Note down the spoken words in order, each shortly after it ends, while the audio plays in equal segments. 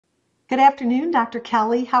Good afternoon, Dr.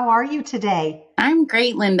 Kelly. How are you today? I'm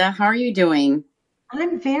great, Linda. How are you doing?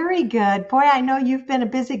 I'm very good. Boy, I know you've been a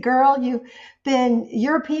busy girl. You've been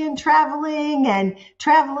European traveling and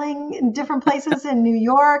traveling in different places in New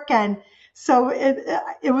York. And so it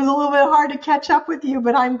was a little bit hard to catch up with you,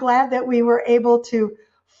 but I'm glad that we were able to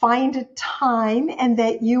find a time and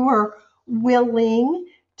that you were willing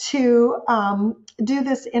to do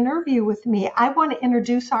this interview with me. I want to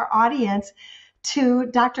introduce our audience to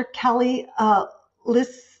Dr. Kelly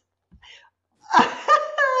Liss.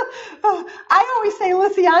 I always say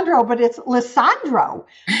Lisciandro, but it's Lisandro.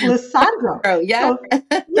 Lisandro. Oh, yeah. So,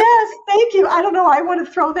 yes, thank you. I don't know. I want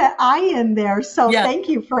to throw that I in there. So, Yeah. thank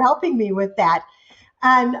you for helping me with that.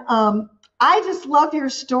 And I just love your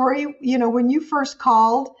story. You know, when you first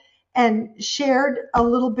called and shared a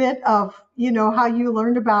little bit of, how you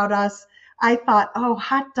learned about us, I thought, oh,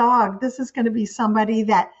 hot dog, this is going to be somebody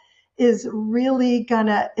that it's really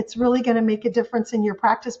gonna make a difference in your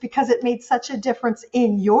practice because it made such a difference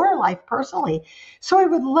in your life personally. So I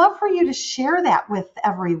would love for you to share that with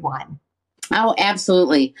everyone. Oh,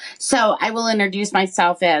 absolutely. So I will introduce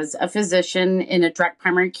myself as a physician in a direct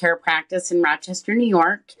primary care practice in Rochester, New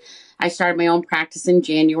York. I started my own practice in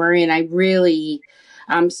January, and I really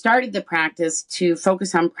started the practice to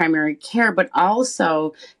focus on primary care, but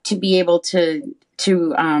also to be able to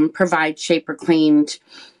provide shape reclaimed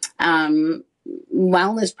um,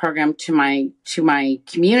 wellness program to my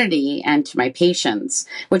community and to my patients,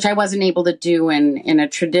 which I wasn't able to do in a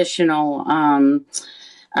traditional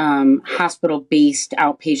hospital-based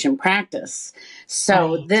outpatient practice.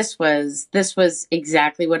 So Right. this was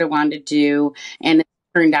exactly what I wanted to do, and it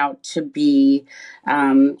turned out to be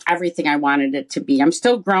everything I wanted it to be. I'm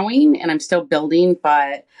still growing and I'm still building,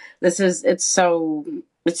 but it's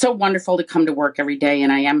so wonderful to come to work every day,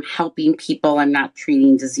 and I am helping people. I'm not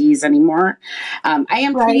treating disease anymore. I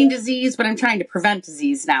am Right. treating disease, but I'm trying to prevent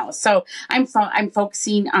disease now. So I'm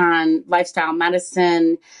focusing on lifestyle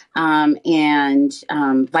medicine and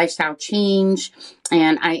lifestyle change,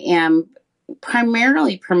 and I am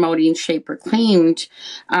primarily promoting Shape Reclaimed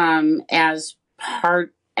as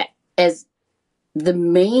part as the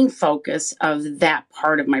main focus of that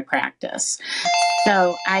part of my practice.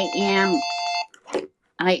 So I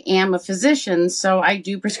am a physician, so I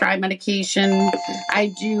do prescribe medication.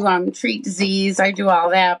 I do treat disease. I do all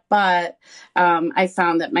that, but I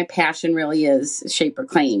found that my passion really is Shape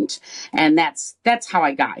Reclaimed, and that's how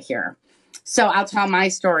I got here. So I'll tell my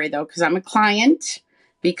story though, because I'm a client,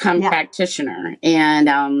 become Yeah. practitioner,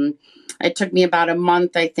 and it took me about a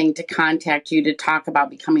month, I think, to contact you to talk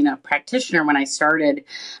about becoming a practitioner when I started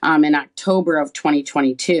in October of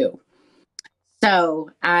 2022.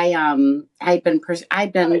 So I've been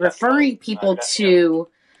referring people to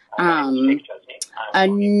um,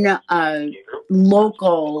 a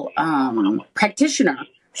local practitioner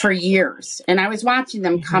for years, and I was watching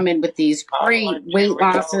them Mhm. come in with these great weight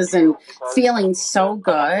losses and feeling so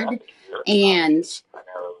good, and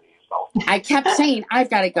I kept saying, I've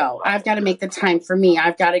got to go. I've got to make the time for me.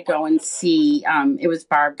 I've got to go and see. It was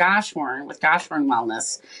Barb Goshorn with Goshorn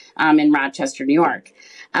Wellness in Rochester, New York.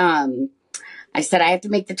 Um, I said, I have to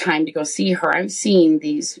make the time to go see her. I'm seeing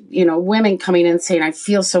these, women coming in saying, I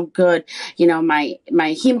feel so good. My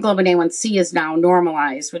hemoglobin A1C is now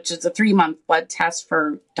normalized, which is a 3-month blood test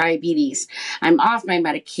for diabetes. I'm off my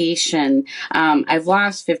medication. I've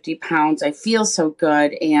lost 50 pounds. I feel so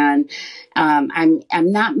good. And I'm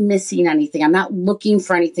not missing anything. I'm not looking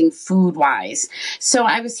for anything food wise. So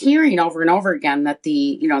I was hearing over and over again that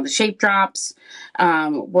the shape drops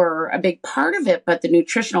were a big part of it, but the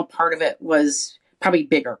nutritional part of it was probably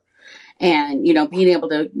bigger. And, being able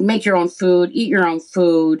to make your own food, eat your own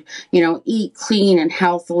food, eat clean and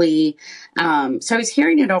healthily. So I was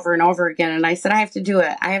hearing it over and over again, and I said, I have to do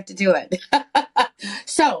it. I have to do it.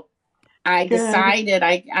 So I Good. decided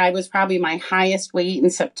I was probably my highest weight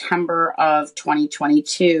in September of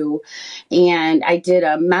 2022. And I did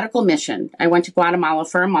a medical mission. I went to Guatemala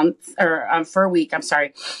for a month or for a week, I'm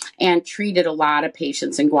sorry, and treated a lot of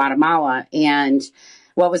patients in Guatemala. And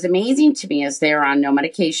what was amazing to me is they were on no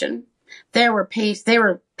medication. They were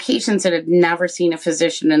patients that had never seen a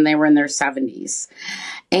physician, and they were in their 70s.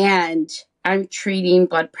 And I'm treating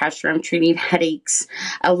blood pressure. I'm treating headaches.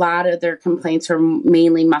 A lot of their complaints were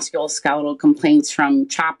mainly musculoskeletal complaints from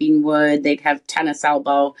chopping wood. They'd have tennis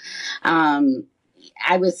elbow. Um,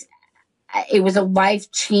 I was, it was a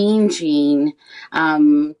life changing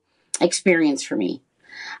experience for me.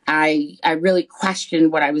 I really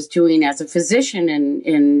questioned what I was doing as a physician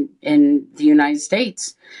in the United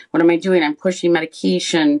States. What am I doing? I'm pushing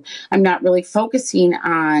medication. I'm not really focusing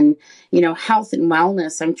on, health and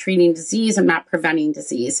wellness. I'm treating disease. I'm not preventing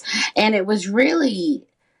disease. And it was really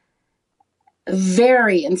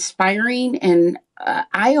very inspiring and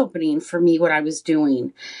eye-opening for me what I was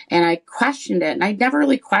doing. And I questioned it. And I'd never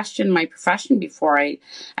really questioned my profession before. I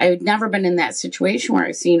had never been in that situation where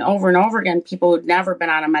I've seen over and over again people who'd never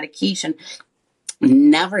been on a medication,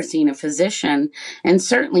 never seen a physician, and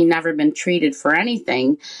certainly never been treated for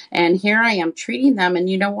anything. And here I am treating them. And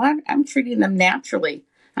you know what? I'm treating them naturally.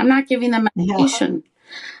 I'm not giving them medication.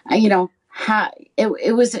 Yeah.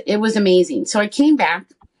 It was amazing. So I came back.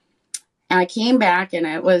 And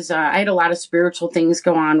it was, I had a lot of spiritual things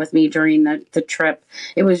go on with me during the trip.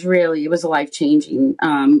 It was a life-changing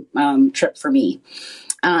trip for me.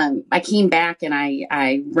 I came back and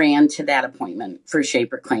I ran to that appointment for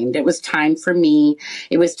Shape Reclaimed. It was time for me.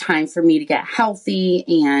 It was time for me to get healthy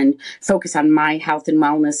and focus on my health and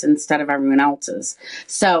wellness instead of everyone else's.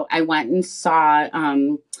 So I went and saw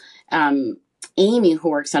Amy, who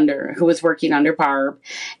was working under Barb,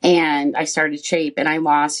 and I started Shape, and I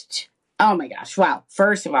lost. Oh my gosh. Well,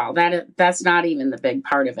 first of all, that's not even the big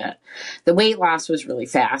part of it. The weight loss was really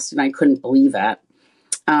fast and I couldn't believe it.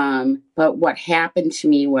 But what happened to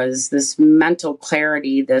me was this mental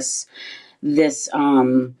clarity, this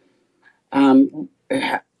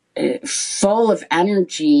full of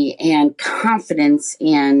energy and confidence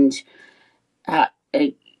and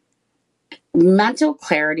mental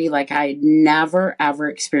clarity like I had never, ever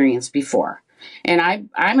experienced before. And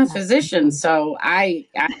I'm a physician, so I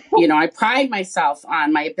pride myself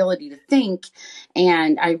on my ability to think.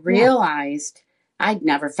 And I realized I'd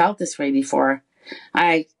never felt this way before.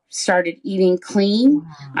 I started eating clean.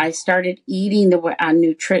 Wow. I started eating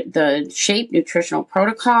the Shape nutritional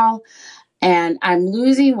protocol, and I'm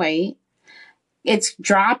losing weight. It's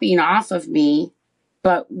dropping off of me.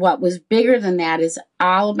 But what was bigger than that is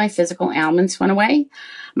all of my physical ailments went away.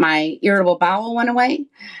 My irritable bowel went away.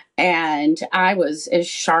 And I was as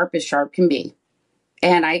sharp can be.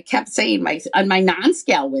 And I kept saying my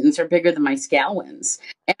non-scale wins are bigger than my scale wins.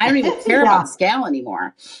 And I don't even care about scale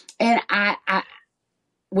anymore. And I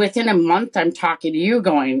within a month, I'm talking to you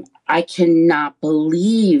going, I cannot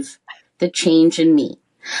believe the change in me.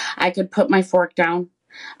 I could put my fork down.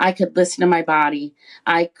 I could listen to my body.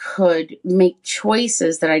 I could make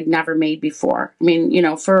choices that I'd never made before. I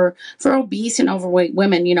mean, for obese and overweight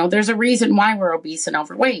women, there's a reason why we're obese and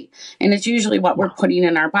overweight. And it's usually what we're putting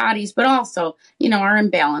in our bodies, but also, our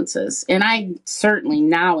imbalances. And I certainly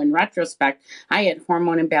now, in retrospect, I had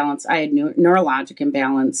hormone imbalance. I had neurologic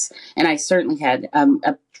imbalance. And I certainly had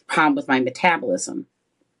a problem with my metabolism.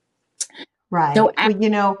 Right. So,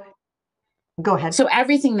 go ahead. So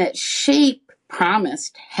everything that Shape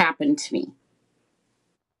promised happened to me.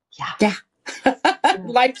 Yeah.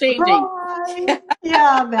 Life-changing. Right.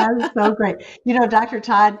 Yeah, that is so great. Dr.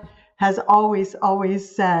 Todd has always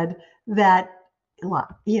said that,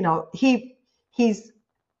 he's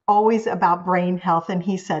always about brain health. And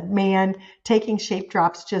he said, man, taking Shape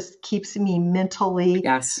drops just keeps me mentally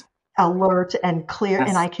alert and clear.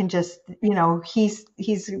 And I can just, he's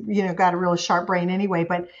got a really sharp brain anyway,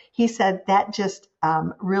 but he said that just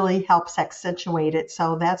really helps accentuate it.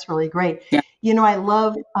 So that's really great. Yeah. I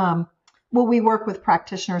love, we work with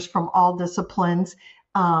practitioners from all disciplines.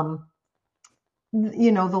 The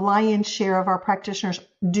lion's share of our practitioners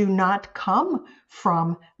do not come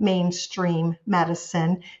from mainstream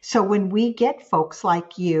medicine. So when we get folks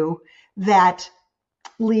like you that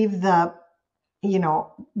leave the,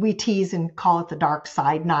 we tease and call it the dark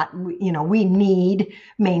side, we need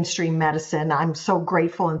mainstream medicine. I'm so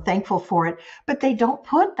grateful and thankful for it, but they don't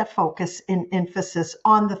put the focus and emphasis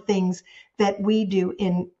on the things that we do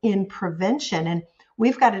in prevention. And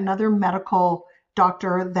we've got another medical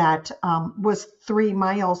doctor that was 3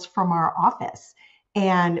 miles from our office.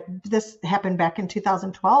 And this happened back in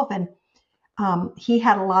 2012. And he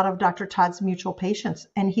had a lot of Dr. Todd's mutual patients.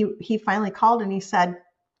 And he finally called and he said,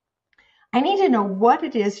 I need to know what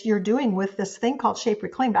it is you're doing with this thing called Shape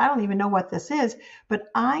Reclaimed. I don't even know what this is, but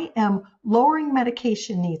I am lowering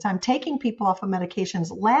medication needs. I'm taking people off of medications.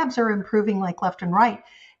 Labs are improving like left and right.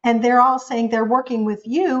 And they're all saying they're working with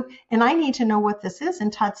you, and I need to know what this is.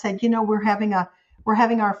 And Todd said, we're having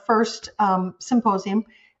our first symposium.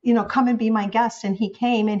 Come and be my guest. And he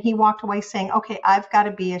came and he walked away saying, okay, I've got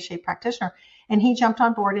to be a Shape practitioner. And he jumped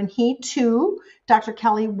on board. And he too, Dr.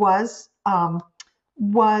 Kelly was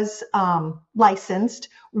licensed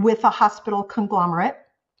with a hospital conglomerate,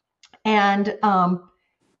 and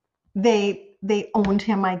they they owned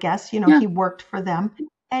him, I guess. Yeah. He worked for them.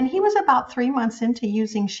 And he was about 3 months into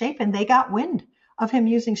using Shape, and they got wind of him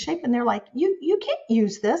using Shape, and they're like, you can't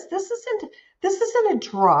use this. This isn't a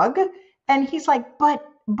drug. And he's like, but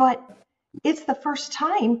it's the first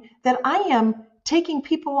time that I am taking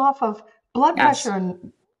people off of blood Yes. pressure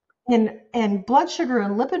and blood sugar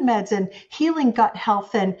and lipid meds and healing gut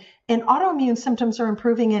health, and autoimmune symptoms are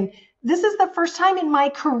improving. And this is the first time in my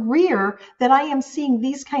career that I am seeing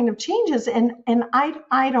these kind of changes, and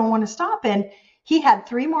I don't want to stop. And he had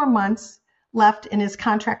 3 more months left in his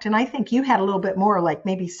contract, and I think you had a little bit more, like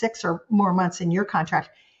maybe 6 or more months in your contract.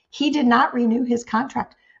 He did not renew his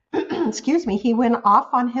contract. Excuse me. He went off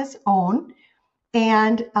on his own,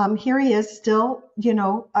 and here he is still,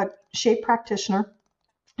 a Shape practitioner.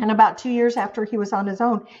 And about 2 years after he was on his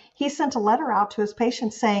own, he sent a letter out to his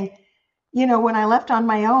patients saying, when I left on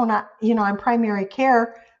my own, I'm primary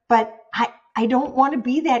care, but I don't want to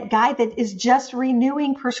be that guy that is just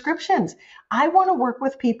renewing prescriptions. I want to work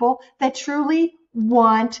with people that truly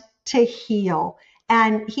want to heal.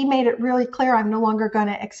 And he made it really clear, I'm no longer going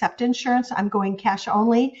to accept insurance. I'm going cash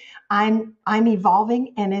only. I'm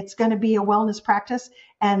evolving, and it's going to be a wellness practice.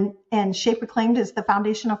 And Shape Reclaimed is the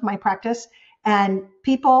foundation of my practice. And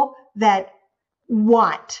people that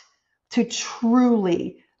want to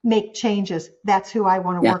truly make changes, that's who I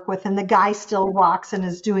want to work with. And the guy still rocks and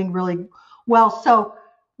is doing really well. So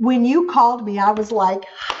when you called me, I was like,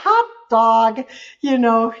 hot dog,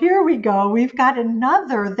 here we go. We've got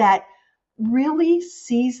another that really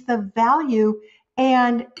sees the value,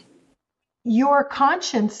 and your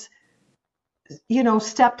conscience,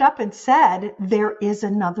 stepped up and said, there is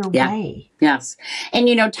another way. Yes. And,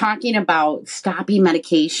 talking about stopping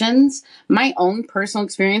medications, my own personal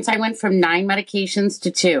experience, I went from 9 medications to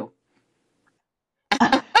 2.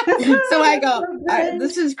 So I go,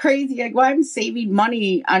 this is crazy. I go, I'm saving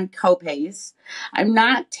money on copays. I'm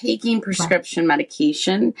not taking prescription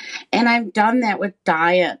medication. And I've done that with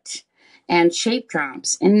diet and Shape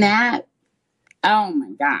drops. And that, oh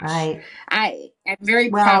my gosh. Right. I'm very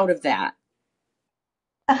proud of that.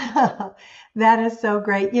 That is so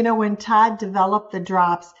great. When Todd developed the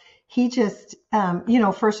drops, he just,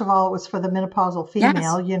 first of all, it was for the menopausal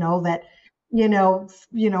female, that,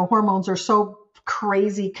 hormones are so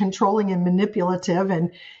crazy, controlling and manipulative.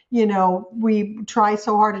 And, we try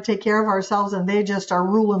so hard to take care of ourselves, and they just are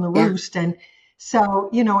ruling the roost. And so,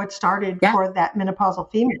 it started for that menopausal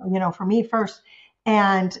female, for me first.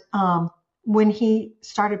 And, when he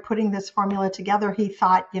started putting this formula together, he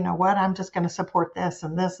thought, what, I'm just going to support this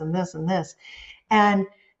and this and this and this. And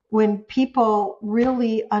when people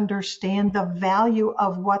really understand the value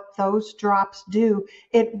of what those drops do,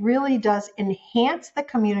 it really does enhance the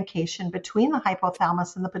communication between the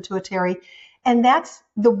hypothalamus and the pituitary. And that's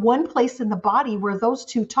the one place in the body where those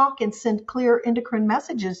two talk and send clear endocrine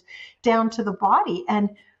messages down to the body.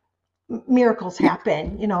 And miracles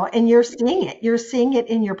happen, and you're seeing it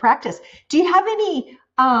in your practice. Do you have any,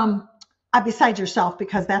 besides yourself,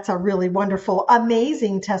 because that's a really wonderful,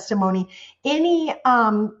 amazing testimony, any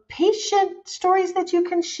patient stories that you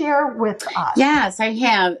can share with us? Yes, I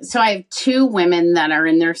have. So I have 2 women that are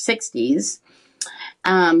in their 60s.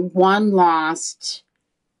 One lost,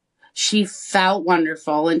 she felt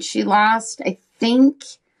wonderful, and she lost, I think,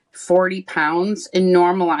 40 pounds and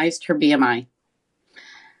normalized her BMI.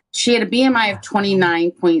 She had a BMI of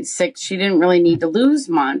 29.6. She didn't really need to lose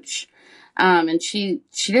much. And she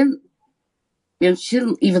didn't, she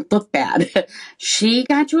didn't even look bad. She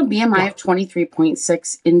got to a BMI of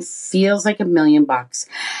 23.6 and feels like $1 million.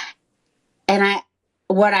 And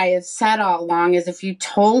what I have said all along is, if you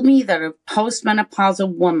told me that a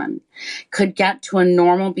postmenopausal woman could get to a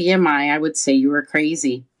normal BMI, I would say you were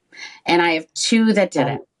crazy. And I have 2 that did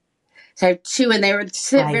it. So I have 2, and they were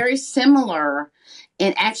very similar.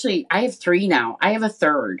 And actually, I have 3 now. I have a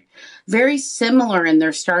third. Very similar in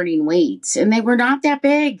their starting weights. And they were not that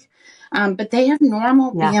big. But they have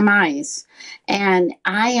normal BMIs. And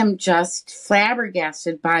I am just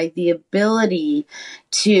flabbergasted by the ability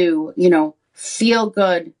to, feel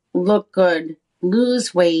good, look good,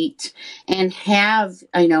 lose weight, and have,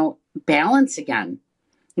 balance again.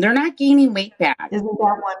 They're not gaining weight back. Isn't that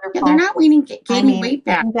wonderful? Yeah, they're not gaining weight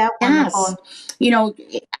back. Isn't that wonderful? Yes.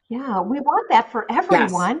 Yeah, we want that for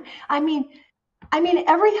everyone. Yes. I mean,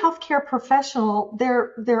 every healthcare professional,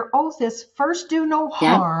 their oath is first do no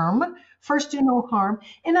harm. First do no harm.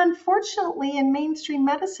 And unfortunately, in mainstream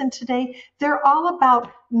medicine today, they're all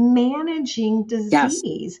about managing disease.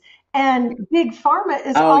 Yes. And big pharma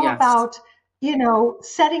is about,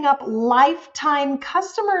 setting up lifetime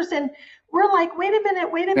customers. And we're like, wait a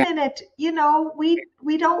minute. We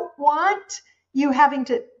don't want you having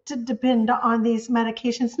to to depend on these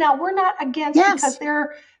medications. Now, we're not against, because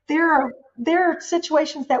Yes. there are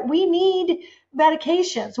situations that we need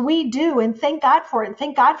medications. We do, and thank God for it. And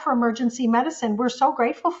thank God for emergency medicine. We're so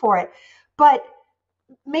grateful for it. But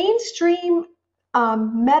mainstream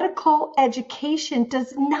medical education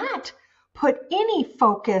does not put any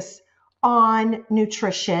focus on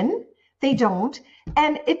nutrition. They don't.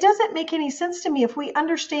 And it doesn't make any sense to me. If we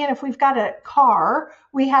understand, if we've got a car,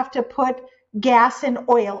 we have to put gas and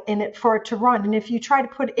oil in it for it to run. And if you try to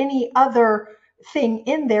put any other thing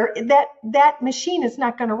in there, that machine is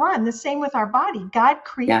not going to run. The same with our body. God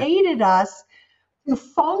Yeah. created us to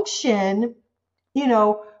function,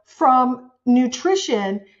 from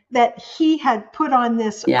nutrition that he had put on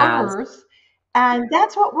this Yes. earth. And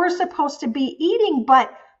that's what we're supposed to be eating.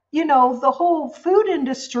 But, the whole food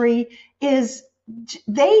industry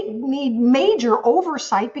they need major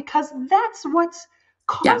oversight, because that's what's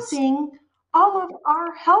Yes. causing all of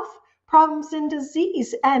our health problems and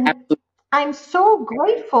disease. And Absolutely. I'm so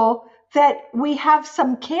grateful that we have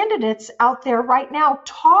some candidates out there right now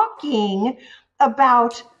talking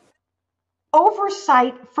about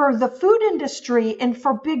oversight for the food industry and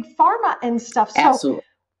for big pharma and stuff. So, Absolutely.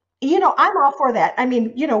 I'm all for that. I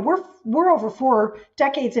mean, we're over 4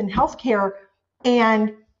 decades in healthcare,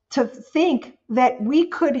 and to think that we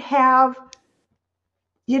could have,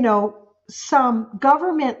 some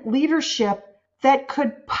government leadership that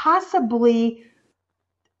could possibly,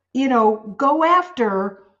 go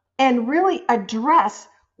after and really address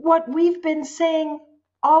what we've been saying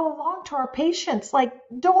all along to our patients. Like,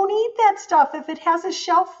 don't eat that stuff. If it has a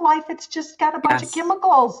shelf life, it's just got a bunch of Yes.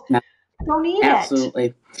 chemicals. No, Don't eat it.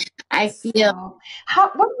 absolutely. I feel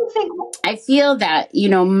What do you think? I feel that,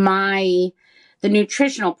 the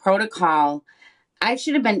nutritional protocol, I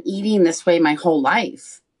should have been eating this way my whole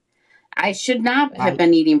life. I should not have Right,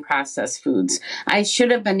 been eating processed foods. I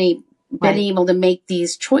should have been right, able to make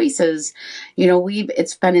these choices.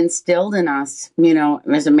 It's been instilled in us,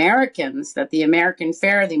 as Americans, that the American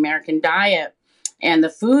fare, the American diet, and the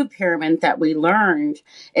food pyramid that we learned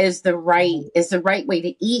is the right way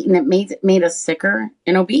to eat, and it made us sicker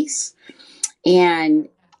and obese. And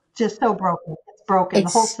just so broken. It's broken. The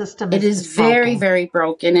whole system it is is just very, broken. very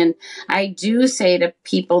broken. And I do say to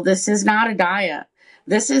people, this is not a diet.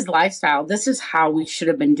 This is lifestyle. This is how we should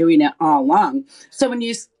have been doing it all along. So when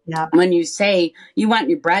you say you want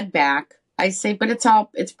your bread back, I say, but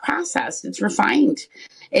it's processed. It's refined.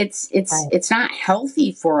 It's not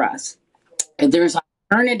healthy for us. There's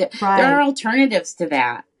Right. there are alternatives to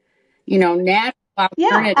that. Natural Yeah,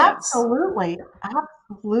 alternatives. absolutely.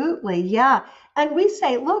 Absolutely. Yeah. And we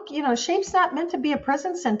say, look, shape's not meant to be a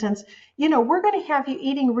prison sentence. We're going to have you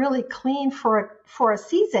eating really clean for a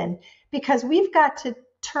season, because we've got to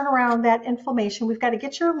turn around that inflammation. We've got to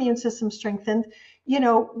get your immune system strengthened.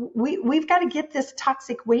 We've got to get this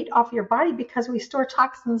toxic weight off your body, because we store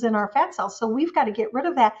toxins in our fat cells. So we've got to get rid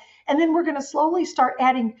of that. And then we're going to slowly start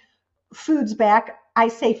adding foods back. I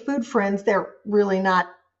say food friends, they're really not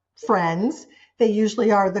friends. They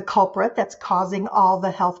usually are the culprit that's causing all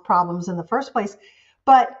the health problems in the first place.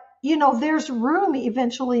 But, there's room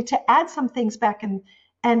eventually to add some things back,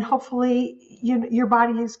 and hopefully your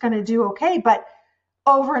body is going to do okay. But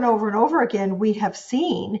over and over and over again, we have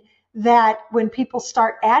seen that when people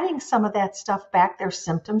start adding some of that stuff back, their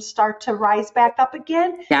symptoms start to rise back up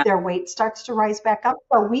again. Yeah. Their weight starts to rise back up.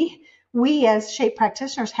 So we as shape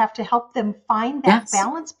practitioners have to help them find that Yes.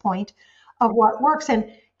 balance point of what works.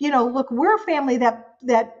 And, look, we're a family that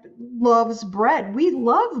loves bread. We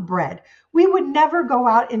love bread. We would never go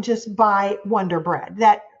out and just buy Wonder Bread.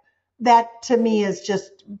 That to me is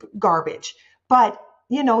just garbage. But,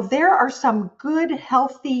 there are some good,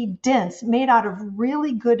 healthy dents made out of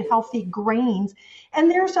really good, healthy grains.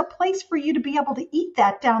 And there's a place for you to be able to eat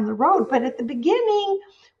that down the road. But at the beginning,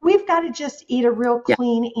 we've got to just eat a real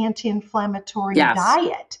clean, anti-inflammatory Yes.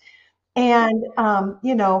 diet. And,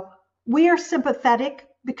 we are sympathetic,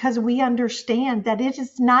 because we understand that it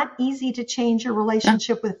is not easy to change your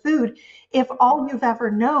relationship with food if all you've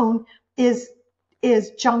ever known is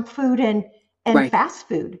junk food and Right. fast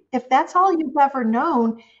food. If that's all you've ever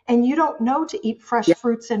known, and you don't know to eat fresh Yeah.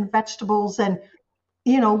 fruits and vegetables and,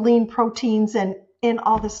 lean proteins and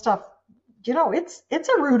all this stuff, it's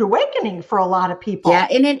a rude awakening for a lot of people. Yeah,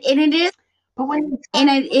 and it is. But when And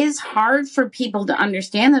it is hard for people to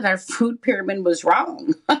understand that our food pyramid was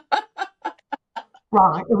wrong.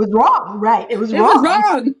 wrong, it was wrong, right? It was It was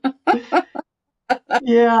wrong. wrong.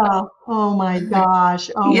 Yeah. Oh my gosh.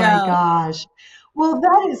 Oh my Yeah. gosh. Well,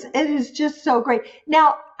 it is just so great.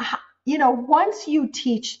 Now, once you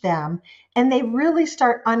teach them and they really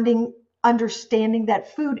start understanding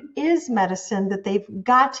that food is medicine, that they've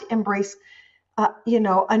got to embrace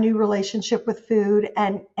a new relationship with food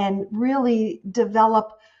and really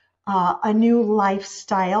develop a new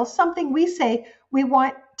lifestyle. Something we say we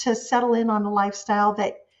want to settle in on a lifestyle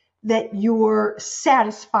that you're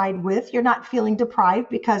satisfied with. You're not feeling deprived,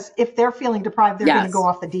 because if they're feeling deprived, they're going to go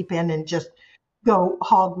Yes. off the deep end and just go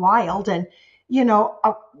hog wild. And you know,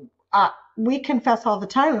 we confess all the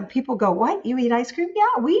time when people go, "What? You eat ice cream?"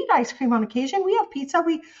 Yeah, we eat ice cream on occasion. We have pizza.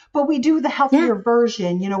 But we do the healthier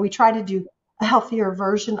version. You know, we try to do a healthier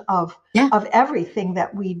version of Yeah. everything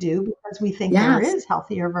that we do, because we think there Yes. is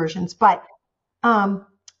healthier versions. But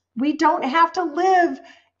we don't have to live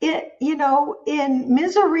in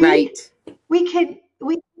misery. Right. We can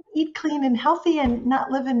eat clean and healthy and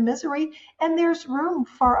not live in misery. And there's room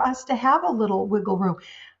for us to have a little wiggle room.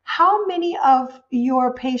 How many of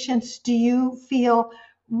your patients do you feel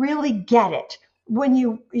really get it when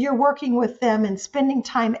you're working with them and spending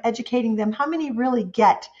time educating them? How many really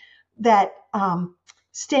get that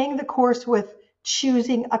staying the course with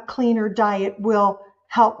choosing a cleaner diet will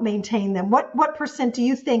help maintain them? What percent do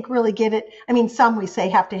you think really get it? I mean, some we say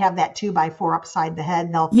have to have that 2x4 upside the head,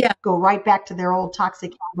 and they'll go right back to their old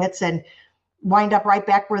toxic habits and wind up right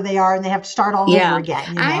back where they are, and they have to start all over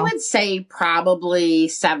again. I would say probably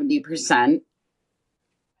 70%.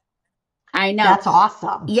 I know. That's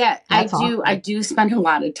awesome. Yeah, That's awesome. I awesome. do spend a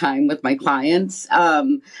lot of time with my clients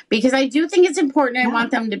because I do think it's important. I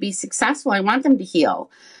want them to be successful. I want them to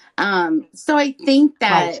heal. So I think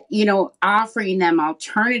that, offering them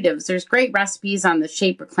alternatives, there's great recipes on the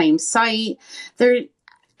Shape Reclaim site.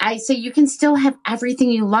 I say you can still have everything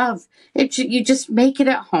you love. You just make it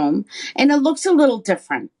at home, and it looks a little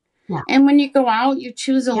different. Yeah. And when you go out, you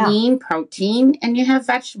choose a lean protein and you have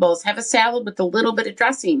vegetables, have a salad with a little bit of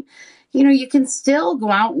dressing. You can still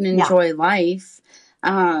go out and enjoy life.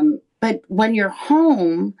 But when you're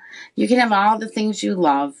home, you can have all the things you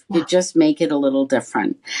love. You just make it a little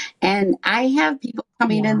different. And I have people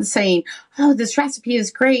coming in saying, "Oh, this recipe is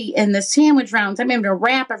great. And the sandwich rounds, I'm able to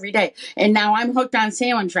wrap every day. And now I'm hooked on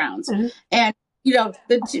sandwich rounds." Mm-hmm. And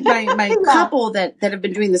my couple that have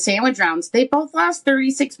been doing the sandwich rounds, they both lost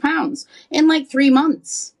 36 pounds in like 3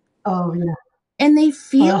 months. Oh, yeah. And they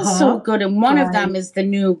feel so good. And one of them is the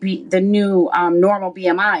new normal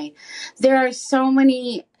BMI. There's so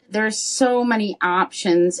many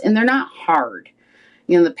options, and they're not hard.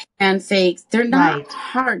 The pancakes, they're not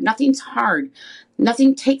hard. Nothing's hard.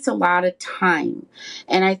 Nothing takes a lot of time.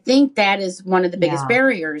 And I think that is one of the biggest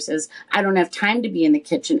barriers is I don't have time to be in the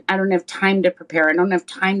kitchen. I don't have time to prepare. I don't have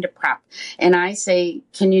time to prep. And I say,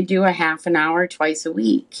 can you do a half an hour twice a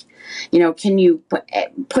week? Can you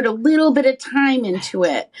put a little bit of time into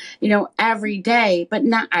it, every day? But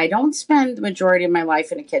I don't spend the majority of my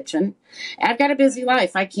life in a kitchen. I've got a busy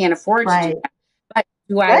life. I can't afford to do that.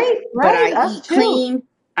 But I eat clean.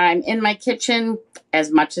 I'm in my kitchen as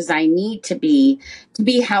much as I need to be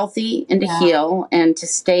healthy and to heal and to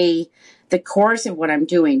stay the course of what I'm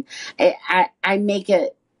doing. I make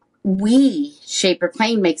it, Shape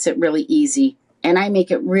Reclaim makes it really easy. And I make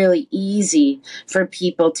it really easy for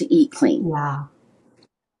people to eat clean. Yeah.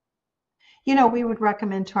 We would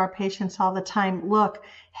recommend to our patients all the time, look,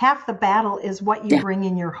 half the battle is what you bring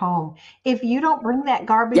in your home. If you don't bring that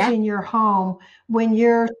garbage in your home when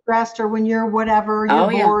you're stressed or when you're whatever, you're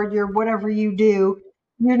bored, you're whatever you do,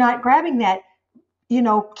 you're not grabbing that.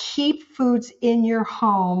 Keep foods in your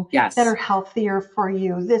home that are healthier for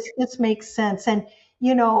you. This makes sense. And,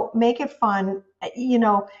 make it fun.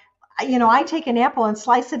 I take an apple and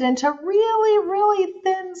slice it into really, really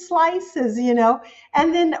thin slices,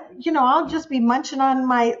 and then, I'll just be munching on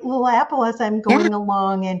my little apple as I'm going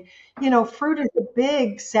along. And, fruit is a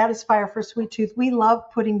big satisfier for sweet tooth. We love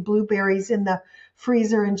putting blueberries in the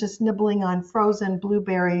freezer and just nibbling on frozen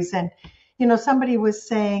blueberries. And, somebody was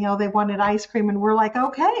saying, oh, they wanted ice cream. And we're like,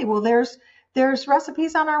 okay, well, there's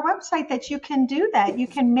recipes on our website that you can do that. You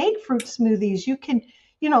can make fruit smoothies. You can,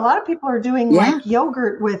 a lot of people are doing like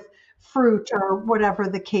yogurt with fruit or whatever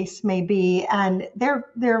the case may be, and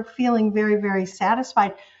they're feeling very, very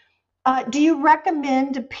satisfied. Do you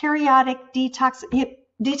recommend periodic detox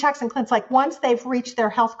and cleanse, like once they've reached their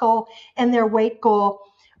health goal and their weight goal?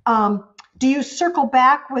 Do you circle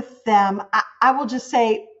back with them? I will just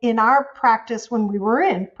say, in our practice, when we were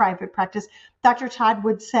in private practice, Dr. Todd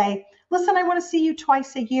would say, listen, I want to see you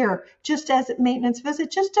twice a year, just as a maintenance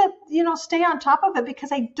visit, just to, stay on top of it,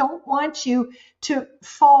 because I don't want you to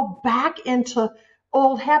fall back into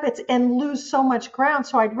old habits and lose so much ground.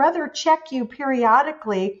 So I'd rather check you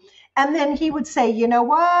periodically. And then he would say, you know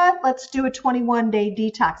what, let's do a 21-day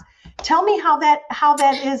detox. Tell me how that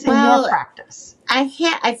is in your practice.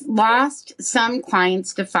 I've lost some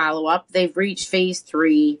clients to follow up. They've reached phase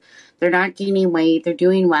 3. They're not gaining weight. They're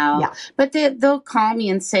doing well. Yeah. But they'll call me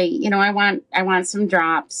and say, I want some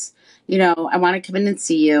drops. I want to come in and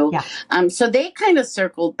see you. Yeah. So they kind of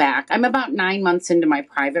circled back. I'm about 9 months into my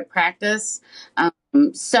private practice.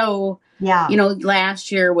 Yeah.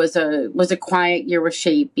 Last year was a quiet year with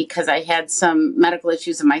Shape because I had some medical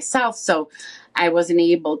issues in myself. So I wasn't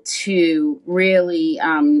able to really,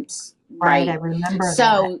 Right, I remember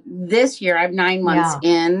so this year I'm 9 months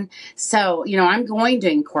in. So, I'm going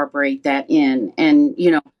to incorporate that in and,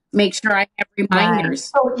 make sure I have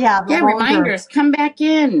reminders. Right. So reminders, come back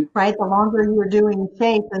in. Right. The longer you're doing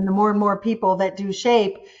Shape and the more people that do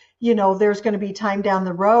Shape, there's going to be time down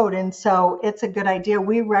the road. And so it's a good idea.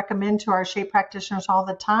 We recommend to our Shape practitioners all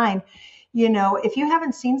the time, if you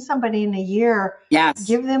haven't seen somebody in a year,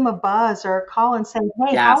 give them a buzz or a call and say,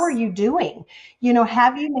 hey, how are you doing?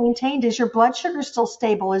 Have you maintained? Is your blood sugar still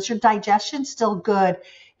stable? Is your digestion still good?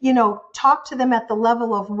 Talk to them at the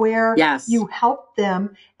level of where you help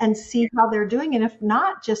them and see how they're doing. And if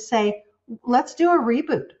not, just say, let's do a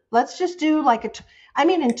reboot. Let's just do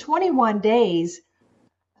in 21 days,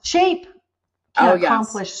 Shape can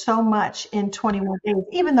accomplish so much in 21 days,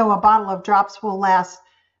 even though a bottle of drops will last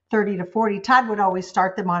 30 to 40. Todd would always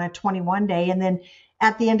start them on a 21 day. And then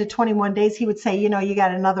at the end of 21 days, he would say, you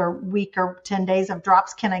got another week or 10 days of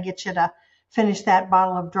drops. Can I get you to finish that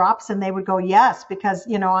bottle of drops? And they would go, yes, because,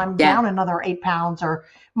 I'm down another 8 pounds, or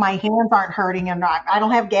my hands aren't hurting and I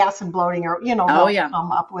don't have gas and bloating, or, they'll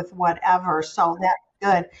come up with whatever. So that's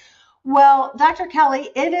good. Well, Dr. Kelly,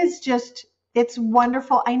 it's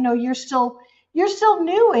wonderful. I know you're still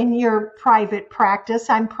new in your private practice.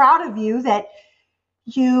 I'm proud of you that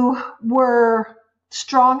you were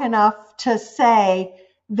strong enough to say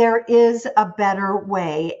there is a better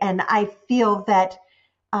way. And I feel that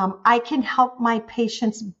I can help my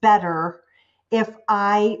patients better if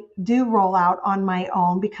I do roll out on my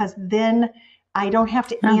own, because then I don't have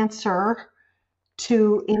to answer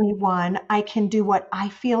to anyone. I can do what I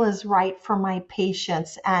feel is right for my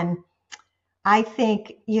patients. And I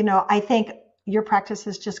think your practice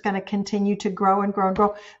is just going to continue to grow and grow and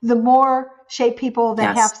grow. The more Shape people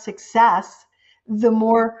that have success, the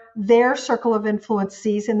more their circle of influence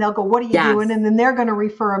sees, and they'll go, what are you doing? And then they're going to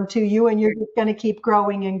refer them to you, and you're just going to keep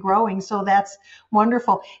growing and growing. So that's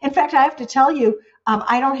wonderful. In fact, I have to tell you,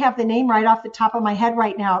 I don't have the name right off the top of my head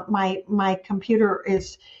right now. My computer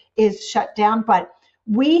is shut down, but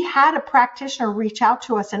we had a practitioner reach out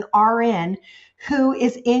to us, an RN, who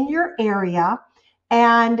is in your area,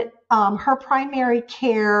 and her primary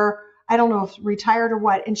care, I don't know if retired or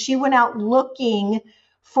what, and she went out looking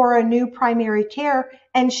for a new primary care,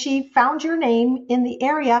 and she found your name in the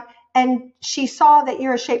area, and she saw that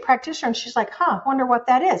you're a Shape practitioner, and she's like, wonder what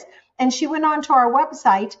that is. And she went on to our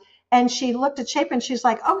website, and she looked at Shape, and she's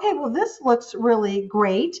like, okay, well, this looks really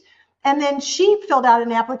great. And then she filled out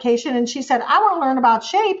an application, and she said, I want to learn about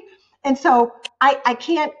Shape. And so I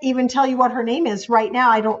can't even tell you what her name is right now.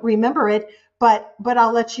 I don't remember it, but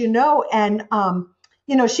I'll let you know. And,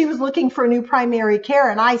 she was looking for a new primary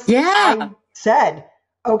care, and I said,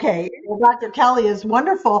 okay, well, Dr. Kelly is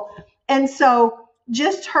wonderful. And so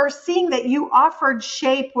just her seeing that you offered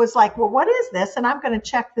Shape was like, well, what is this? And I'm going to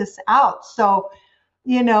check this out. So,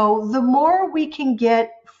 the more we can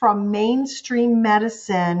get from mainstream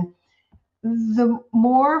medicine, the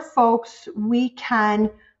more folks we can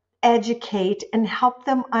educate and help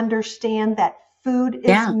them understand that food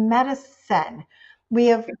is medicine. We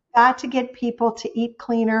have got to get people to eat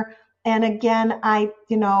cleaner. And again,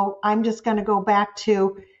 I'm just going to go back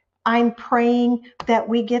to, I'm praying that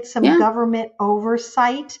we get some government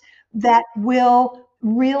oversight that will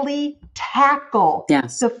really tackle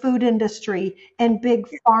the food industry and big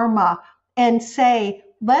pharma and say,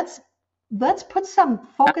 let's put some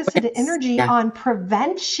focus and energy on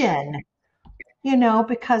prevention,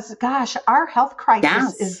 because gosh, our health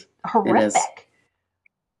crisis is horrific.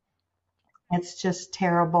 It's just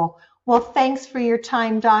terrible. Well, thanks for your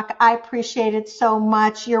time, Doc. I appreciate it so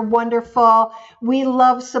much. You're wonderful. We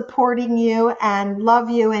love supporting you and love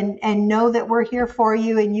you, and know that we're here for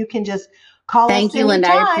you, and you can just call us anytime. Thank you, Linda.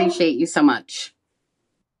 I appreciate you so much.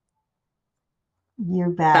 You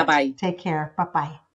bet. Bye-bye. Take care. Bye-bye.